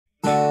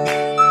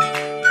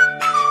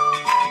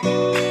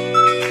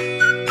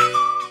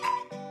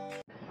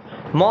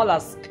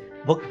Mollusk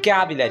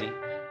Vocabulary,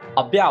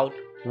 about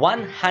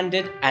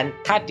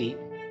 130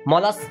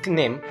 mollusk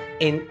name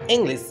in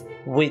English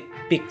with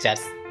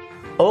pictures.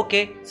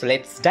 Okay, so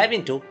let's dive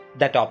into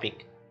the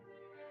topic.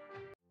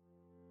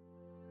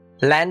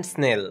 Land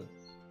snail,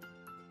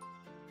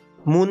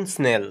 moon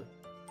snail,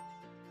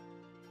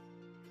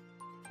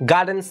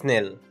 garden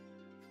snail,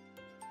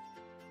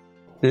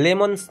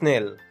 lemon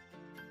snail,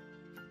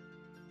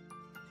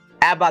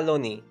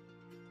 abalone,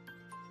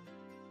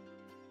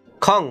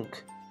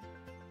 conch,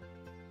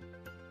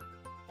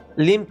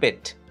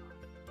 limpet,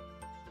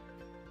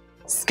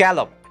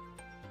 scallop,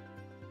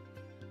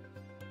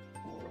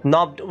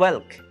 knobbed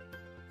whelk,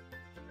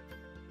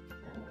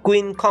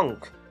 queen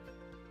conch,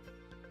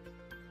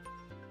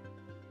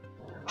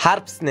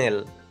 harp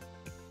snail,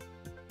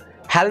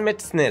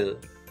 helmet snail,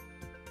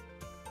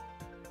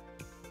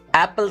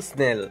 apple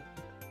snail,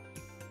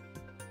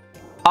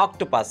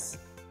 octopus,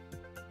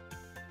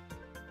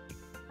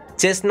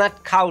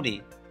 chestnut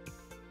cowrie,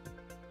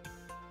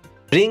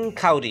 ring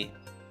cowrie,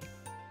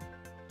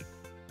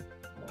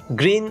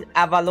 green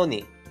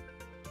abalone,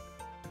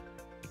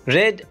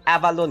 red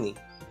abalone,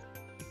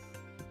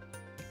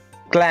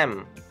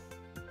 clam,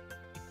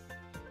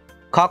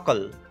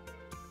 cockle,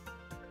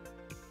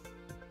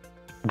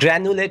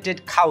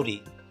 granulated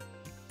cowrie,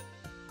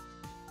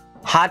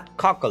 hard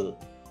cockle,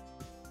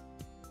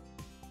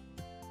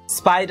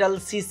 spiral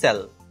sea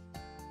shell,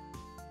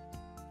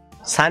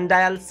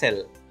 sundial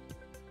shell,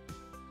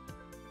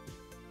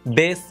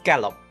 bay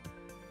scallop,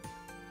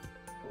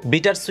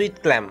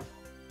 bittersweet clam,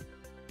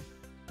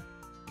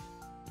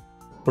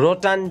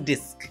 rotan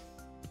disc,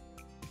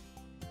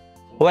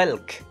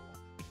 whelk,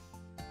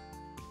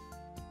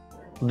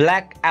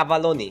 black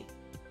abalone,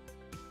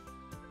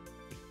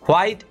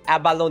 white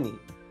abalone,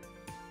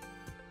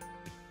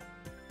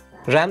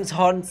 ram's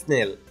horn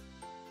snail,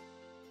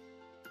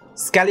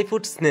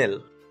 scalyfoot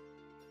snail,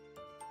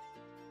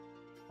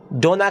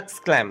 Donax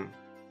clam,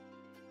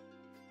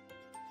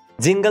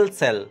 jingle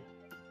shell,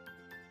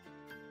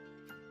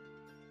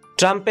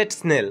 trumpet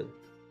snail,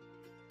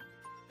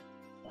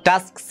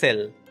 tusk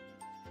shell,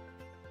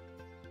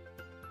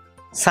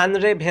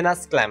 sunray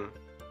venus clam,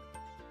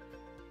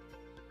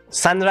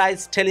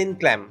 sunrise stelline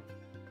clam,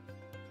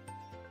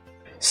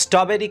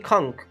 strawberry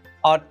conch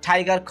or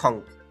tiger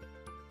conch,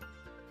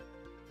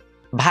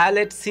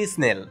 violet sea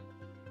snail,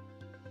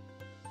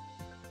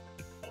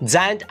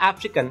 giant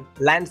African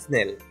land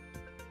snail,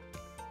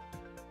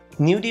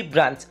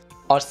 nudibranch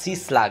or sea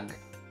slug,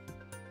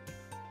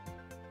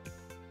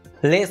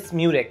 lace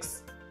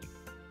murex,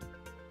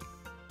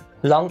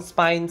 long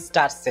spine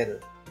star shell,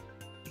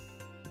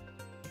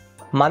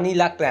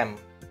 Manila clam,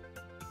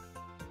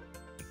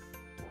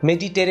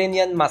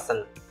 Mediterranean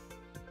mussel,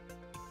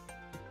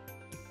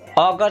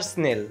 auger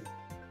snail,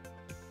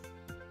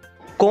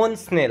 cone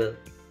snail,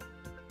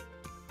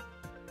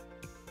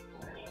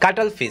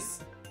 cuttlefish,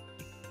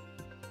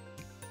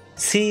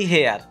 sea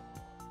hare,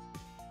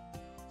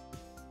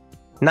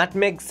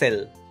 nutmeg shell,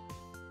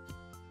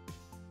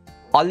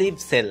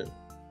 olive shell,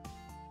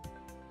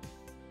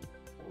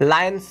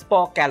 lion's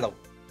paw scallop,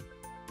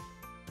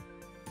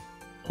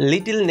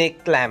 little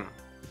neck clam,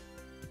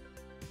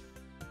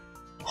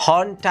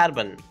 horn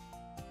turban,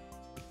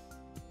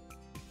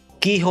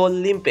 keyhole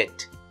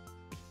limpet,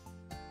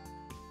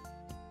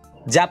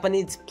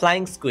 Japanese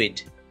flying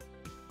squid,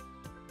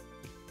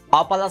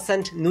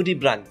 opalescent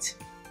nudibranch,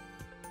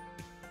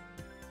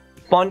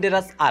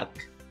 ponderous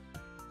arc,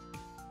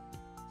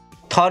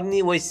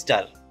 thorny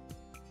oyster,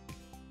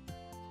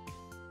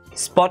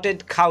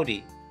 spotted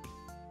cowrie,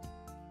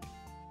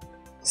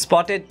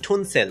 spotted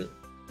thunshell,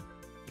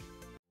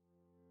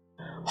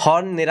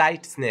 horn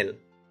nerite snail,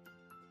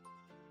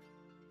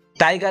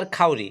 tiger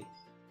cowrie,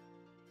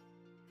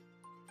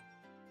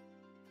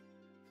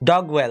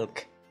 dog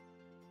whelk,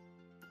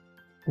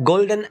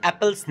 golden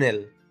apple snail,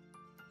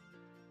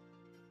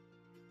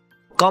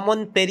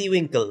 common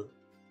periwinkle,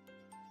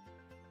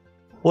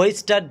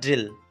 oyster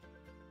drill,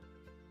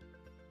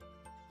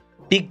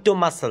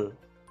 pictomussel,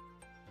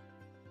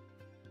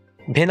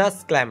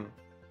 Venus clam,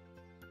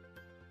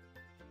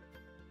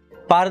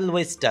 pearl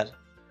oyster,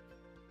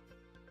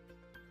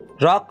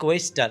 rock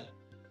oyster,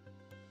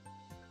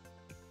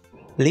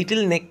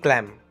 little neck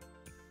clam,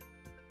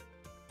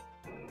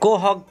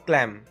 quahog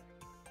clam,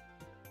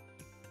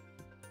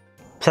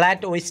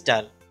 flat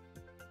oyster,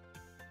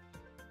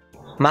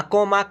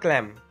 Makoma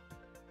clam,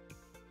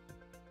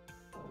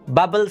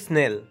 bubble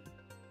snail,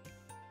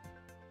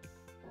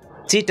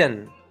 chiton,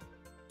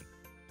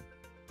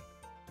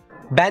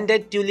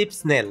 banded tulip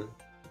snail,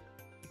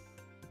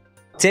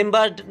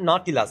 chambered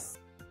nautilus,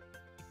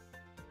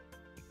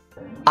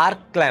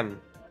 arc clam,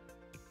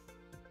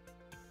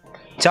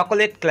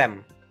 chocolate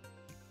clam,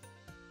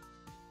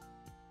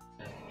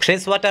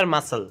 freshwater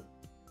mussel,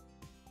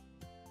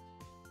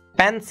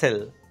 pan shell,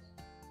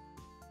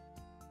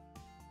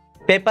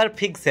 pepper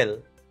fig shell,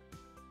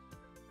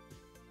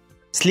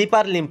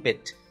 sleeper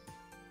limpet,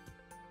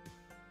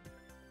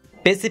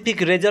 Pacific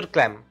razor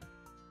clam,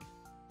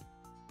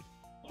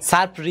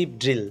 sharp rib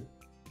drill,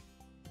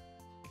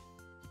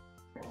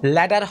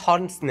 ladder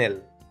horn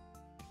snail,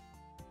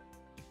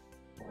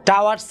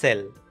 tower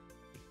shell,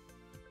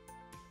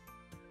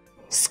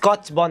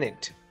 Scotch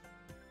bonnet,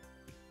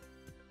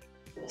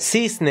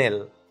 sea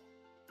snail,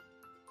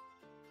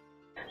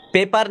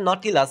 paper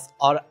nautilus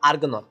or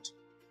argonaut,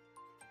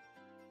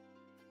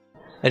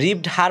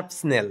 ribbed harp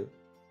snail,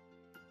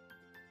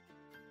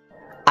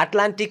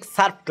 Atlantic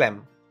surf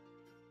clam,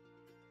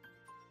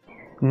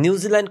 New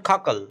Zealand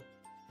cockle,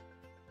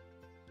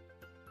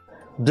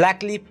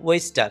 blackleaf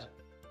oyster,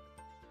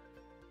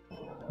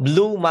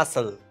 blue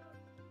mussel,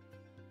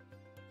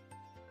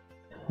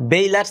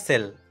 Baylor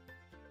shell,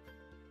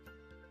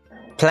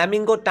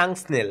 flamingo tongue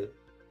snail,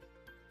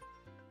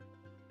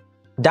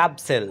 dove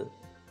shell,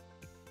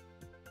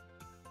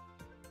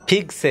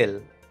 pig shell,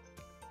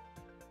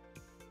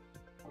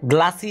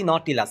 glassy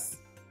nautilus,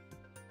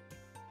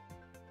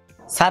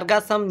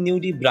 Sargassum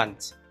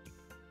nudibranch,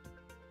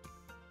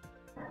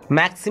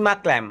 Maxima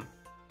clam,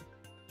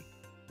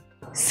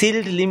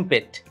 sealed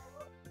limpet,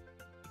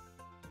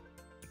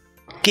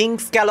 king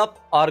scallop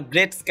or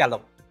great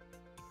scallop,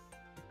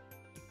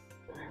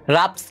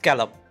 rough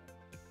scallop,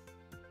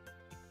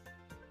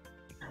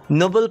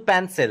 noble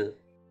pansel,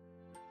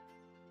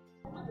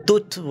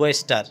 toothed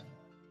oyster,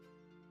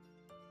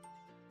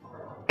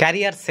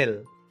 carrier shell,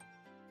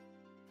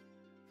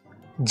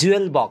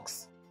 jewel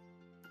box,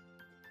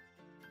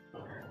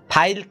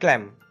 file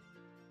clam,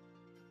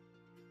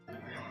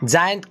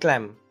 giant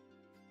clam,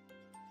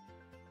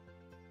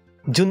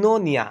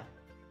 Junonia,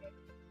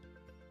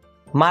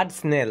 mud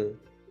snail,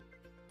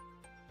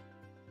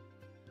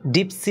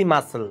 deep sea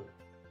mussel,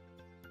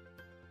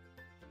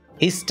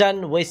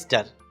 eastern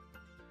oyster,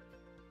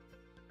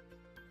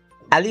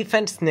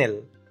 elephant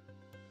snail,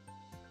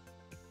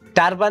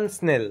 turban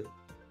snail,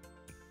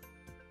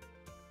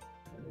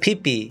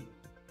 pippi,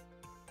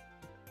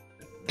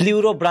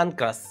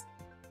 Pleurobrancus,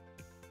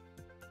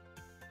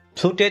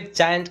 fluted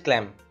giant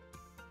clam,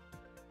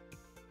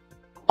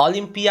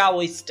 Olympia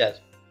oyster,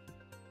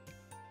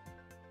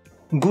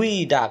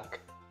 Gui duck,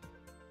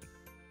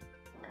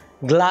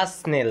 glass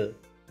snail,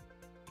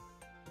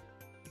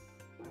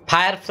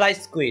 firefly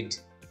squid,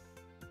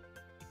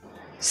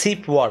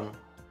 shipworm,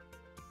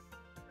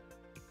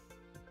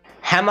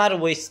 hammer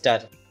oyster,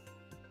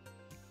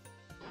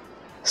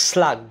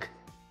 slug.